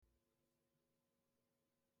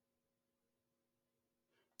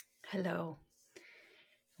Hello.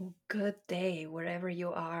 Good day, wherever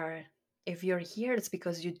you are. If you're here, it's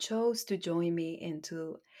because you chose to join me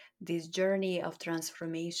into this journey of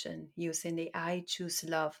transformation using the I Choose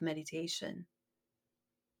Love meditation.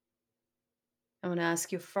 I'm going to ask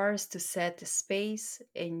you first to set the space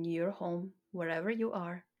in your home, wherever you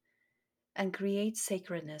are, and create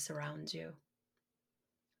sacredness around you.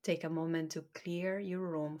 Take a moment to clear your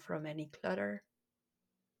room from any clutter.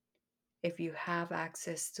 If you have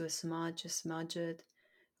access to smudge it,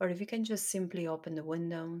 or if you can just simply open the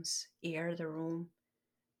windows, air the room,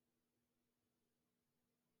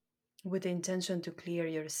 with the intention to clear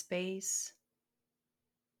your space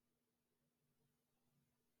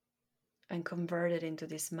and convert it into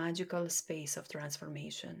this magical space of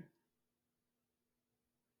transformation.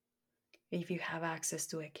 If you have access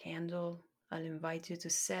to a candle, I'll invite you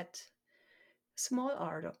to set a small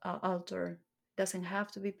altar. Doesn't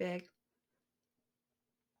have to be big.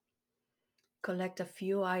 Collect a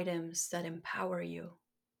few items that empower you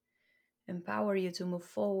to move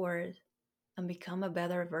forward and become a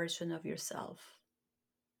better version of yourself.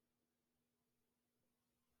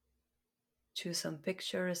 Choose some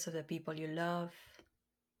pictures of the people you love,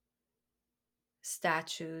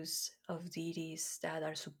 statues of deities that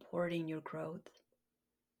are supporting your growth.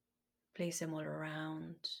 Place them all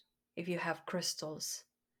around. If you have crystals,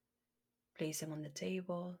 place them on the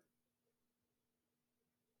table.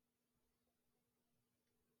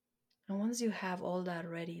 And once you have all that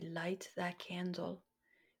ready, light that candle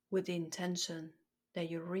with the intention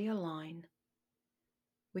that you realign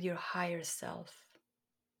with your higher self,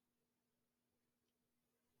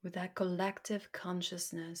 with that collective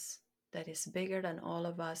consciousness that is bigger than all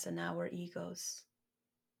of us and our egos.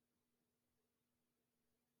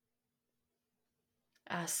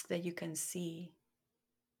 Ask that you can see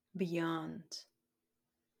beyond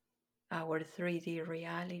our 3D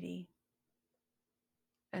reality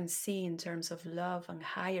and see in terms of love and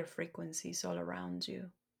higher frequencies all around you.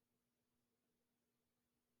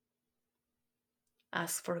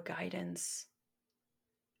 Ask for guidance.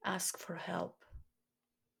 Ask for help.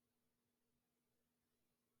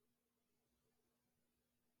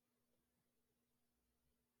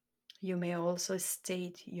 You may also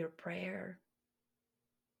state your prayer.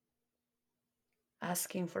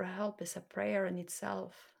 Asking for help is a prayer in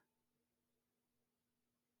itself.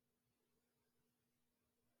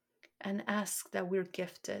 And ask that we're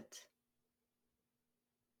gifted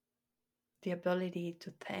the ability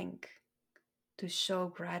to thank, to show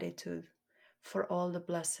gratitude for all the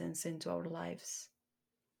blessings into our lives.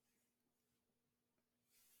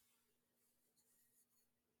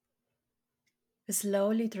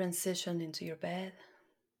 Slowly transition into your bed,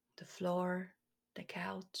 the floor, the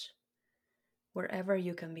couch, wherever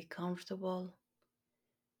you can be comfortable.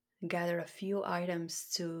 Gather a few items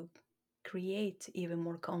to create even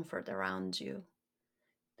more comfort around you.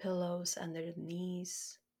 Pillows under your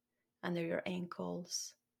knees, under your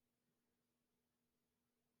ankles.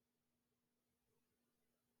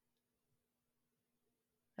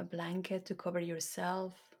 A blanket to cover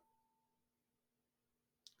yourself.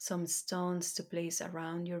 Some stones to place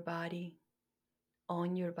around your body,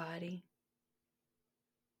 on your body.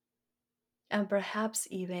 And perhaps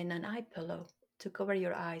even an eye pillow to cover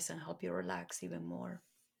your eyes and help you relax even more.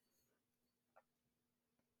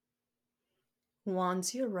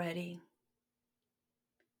 Once you're ready,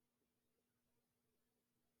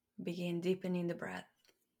 begin deepening the breath.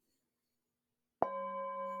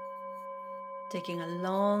 Taking a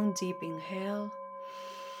long, deep inhale,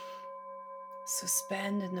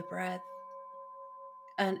 suspending the breath,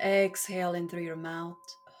 and exhaling through your mouth.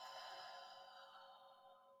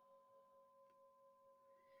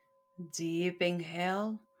 Deep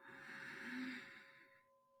inhale,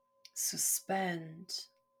 suspend,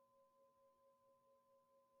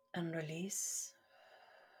 and release.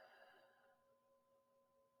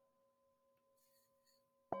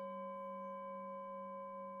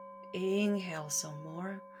 Inhale some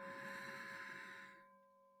more,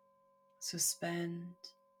 suspend,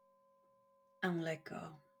 and let go.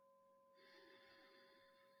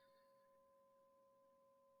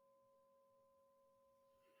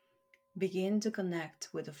 Begin to connect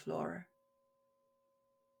with the floor.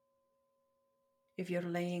 If you're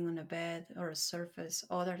laying on a bed or a surface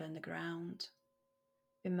other than the ground,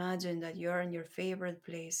 imagine that you're in your favorite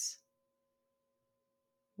place,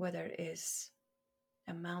 whether it is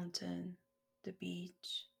a mountain, the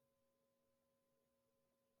beach.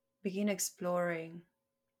 Begin exploring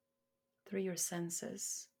through your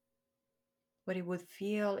senses what it would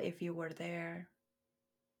feel if you were there,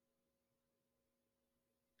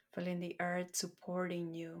 feeling the earth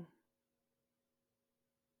supporting you,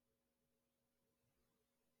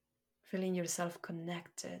 feeling yourself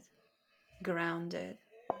connected, grounded.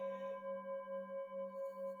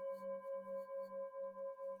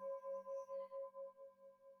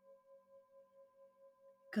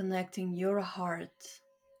 Connecting your heart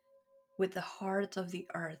with the heart of the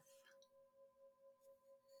earth.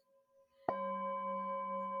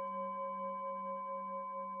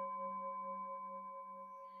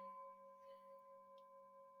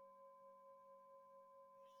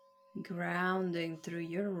 Grounding through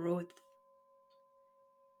your root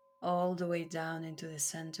all the way down into the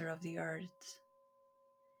center of the earth.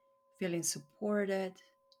 Feeling supported,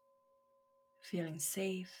 feeling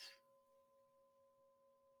safe.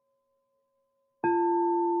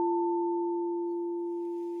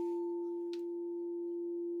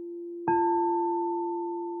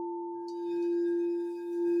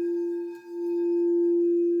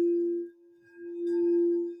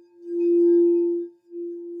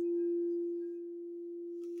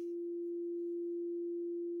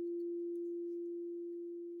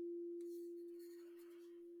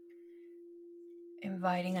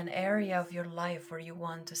 Inviting an area of your life where you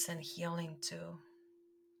want to send healing to,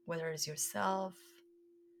 whether it's yourself,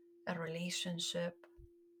 a relationship,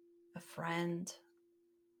 a friend,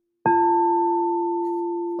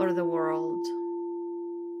 or the world.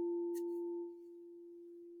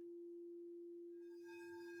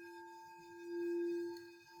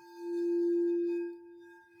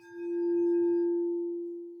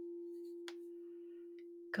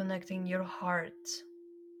 Connecting your heart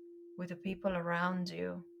with the people around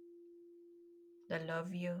you that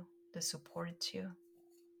love you, that support you.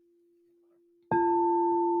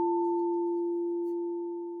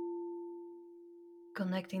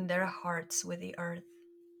 Connecting their hearts with the earth.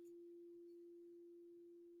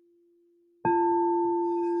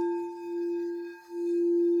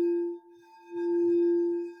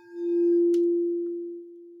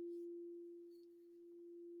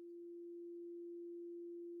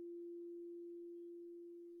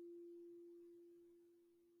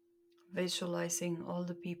 Visualizing all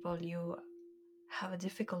the people you have a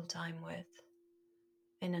difficult time with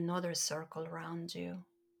in another circle around you.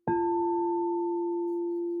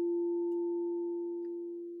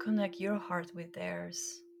 Connect your heart with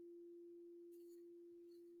theirs.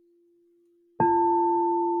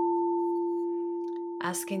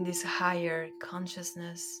 Asking this higher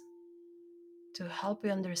consciousness to help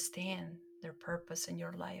you understand their purpose in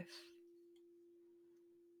your life.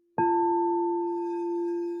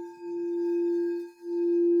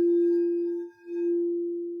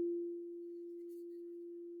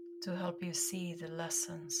 To help you see the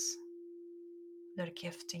lessons they're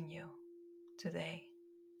gifting you today.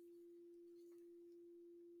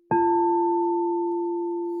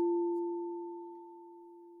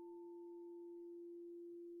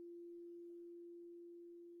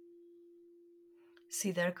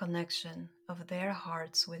 See their connection of their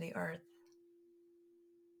hearts with the earth.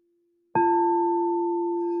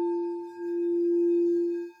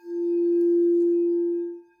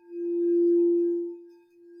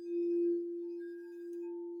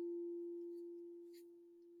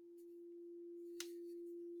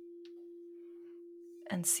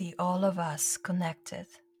 And see all of us connected,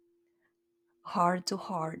 heart to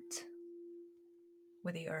heart,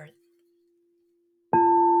 with the earth.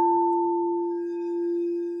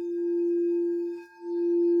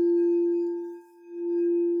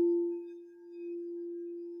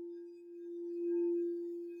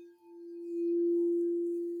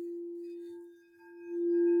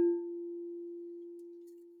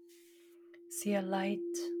 See a light,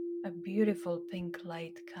 a beautiful pink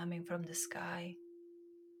light coming from the sky,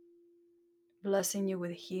 blessing you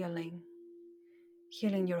with healing,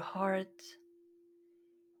 healing your heart,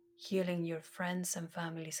 healing your friends and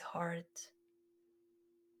family's heart,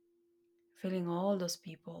 feeling all those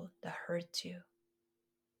people that hurt you,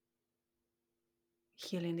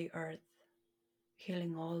 healing the earth,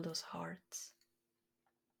 healing all those hearts.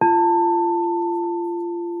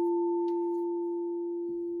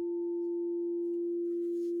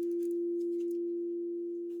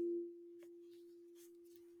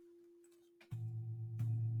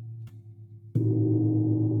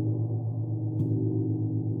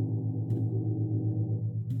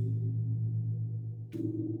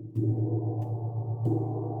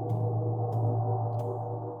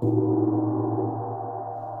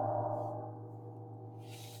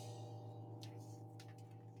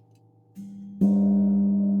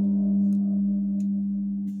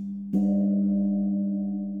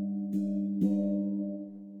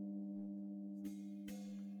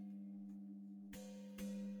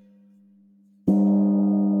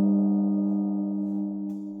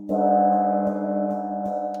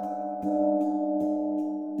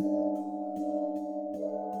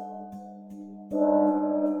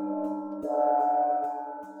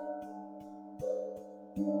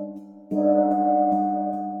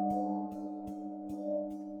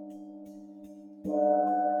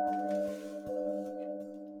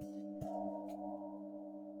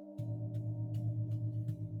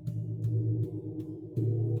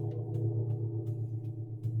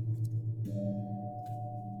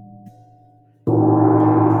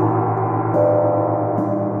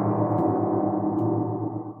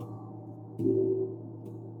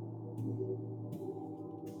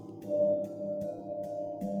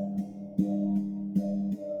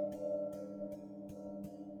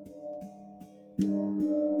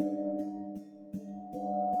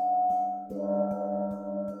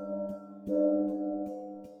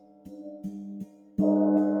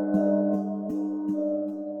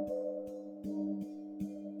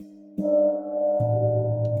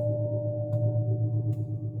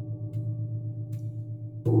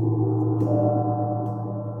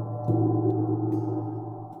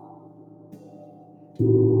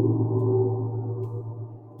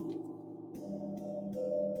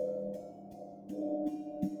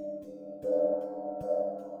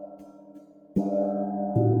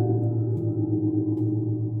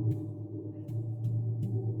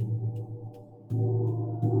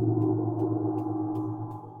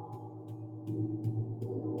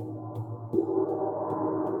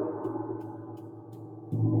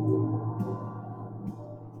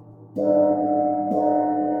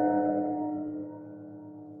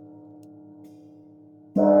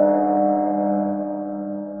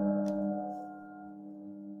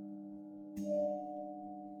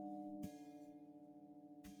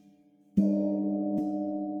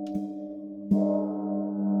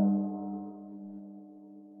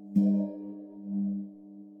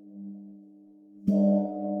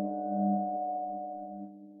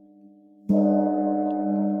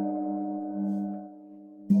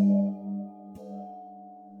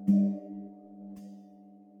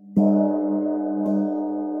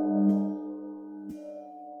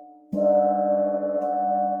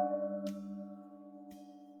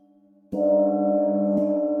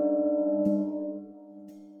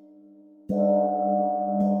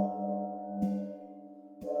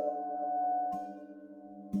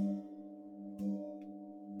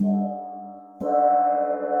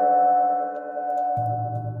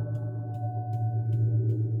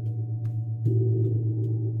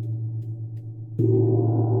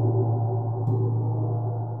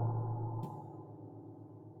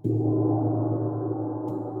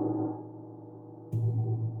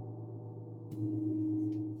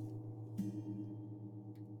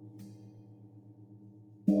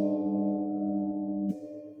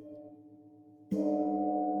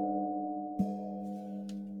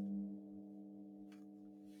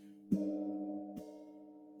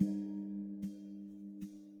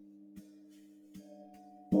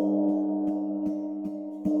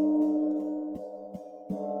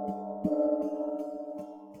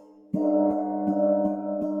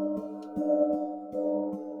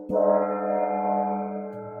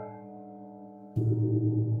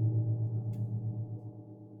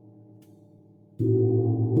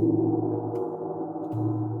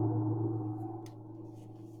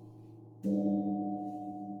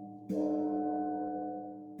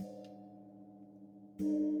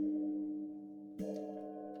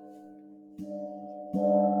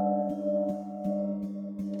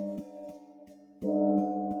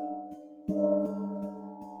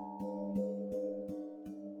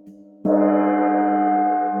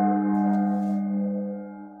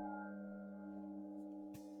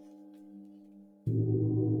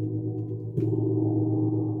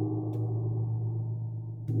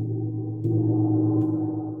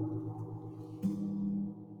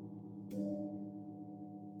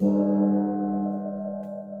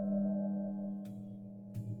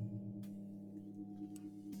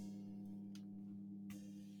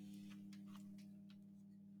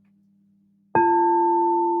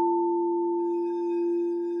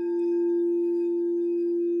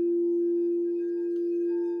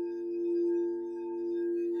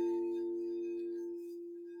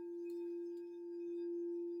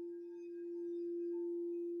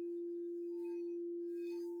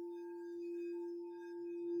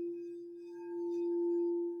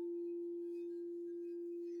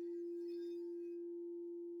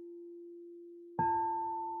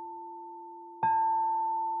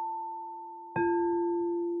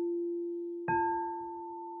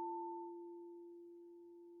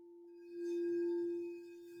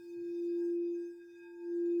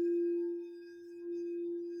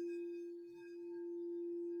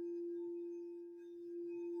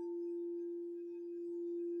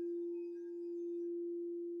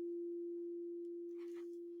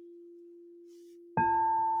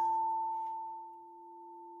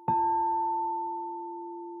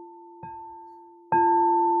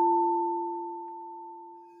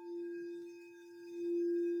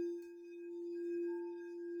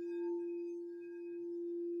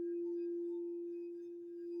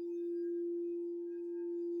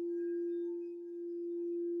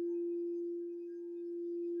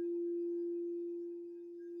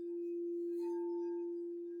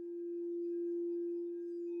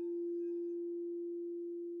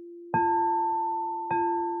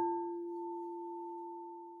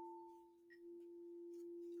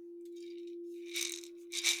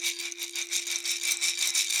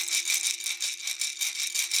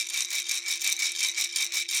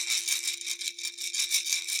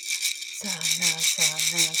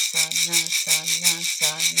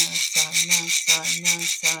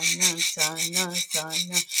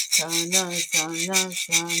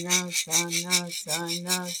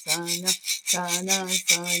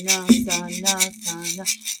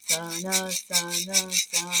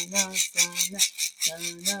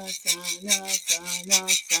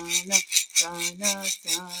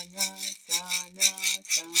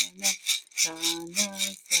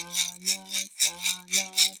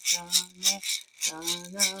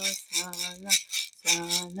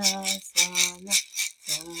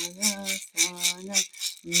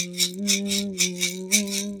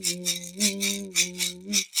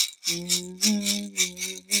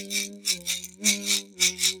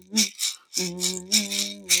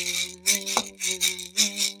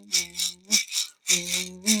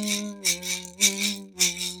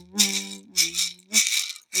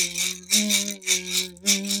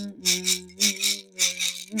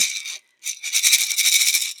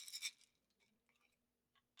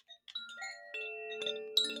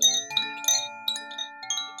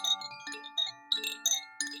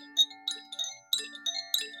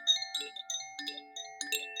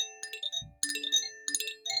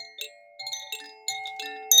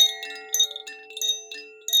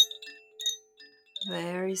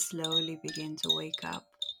 Very slowly begin to wake up,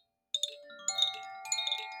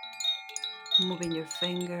 moving your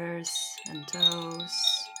fingers and toes,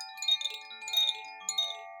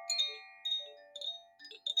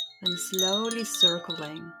 and slowly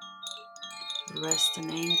circling wrists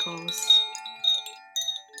and ankles,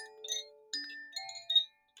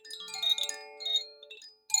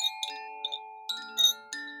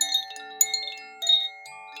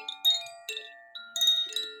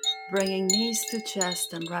 bringing knees to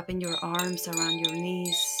chest and wrapping your arms around your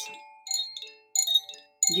knees,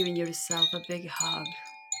 giving yourself a big hug,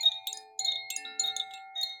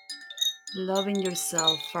 loving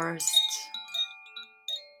yourself first,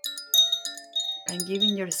 and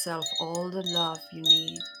giving yourself all the love you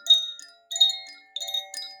need.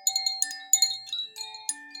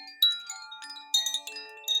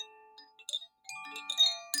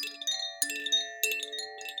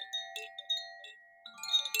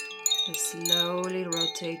 Slowly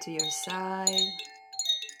rotate to your side.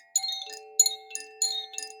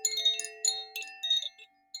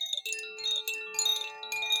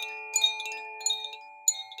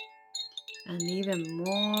 And even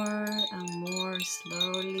more and more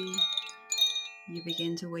slowly, you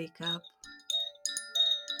begin to wake up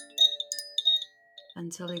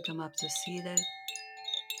until you come up to seated.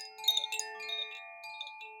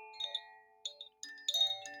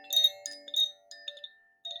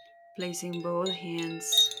 Placing both hands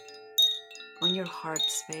on your heart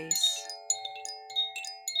space.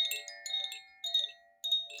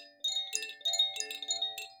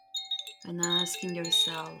 And asking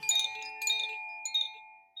yourself,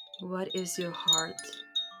 what is your heart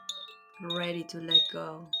ready to let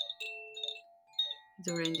go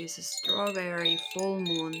during this strawberry full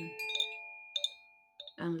moon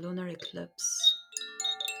and lunar eclipse?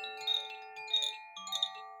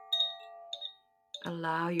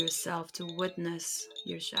 Allow yourself to witness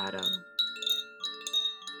your shadow.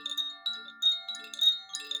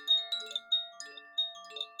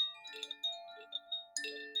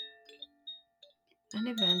 And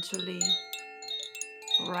eventually,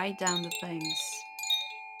 write down the things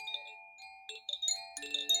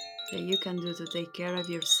that you can do to take care of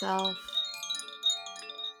yourself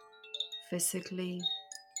physically,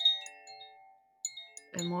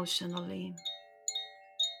 emotionally,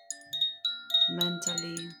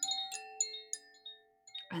 mentally,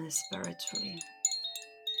 and spiritually.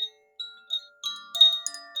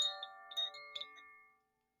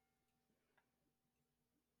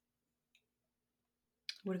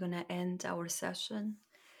 We're going to end our session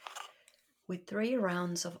with 3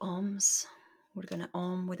 rounds of ohms. We're going to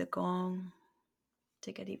ohm with a gong.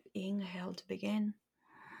 Take a deep inhale to begin.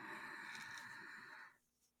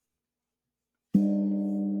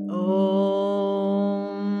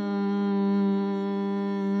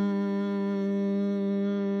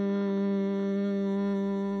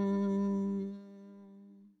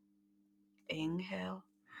 Inhale.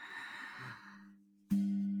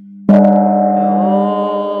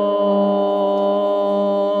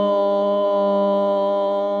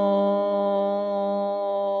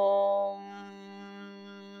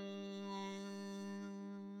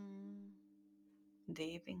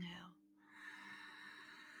 Deep inhale.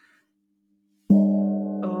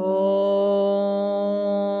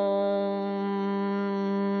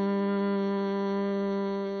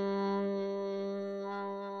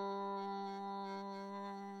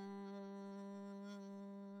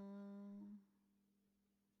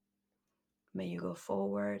 May you go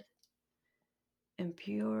forward in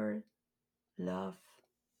pure love,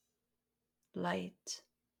 light,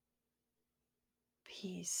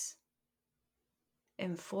 peace,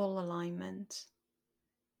 in full alignment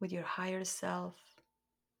with your higher self,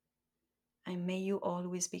 and may you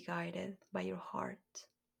always be guided by your heart,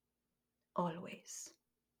 always.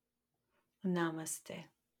 Namaste.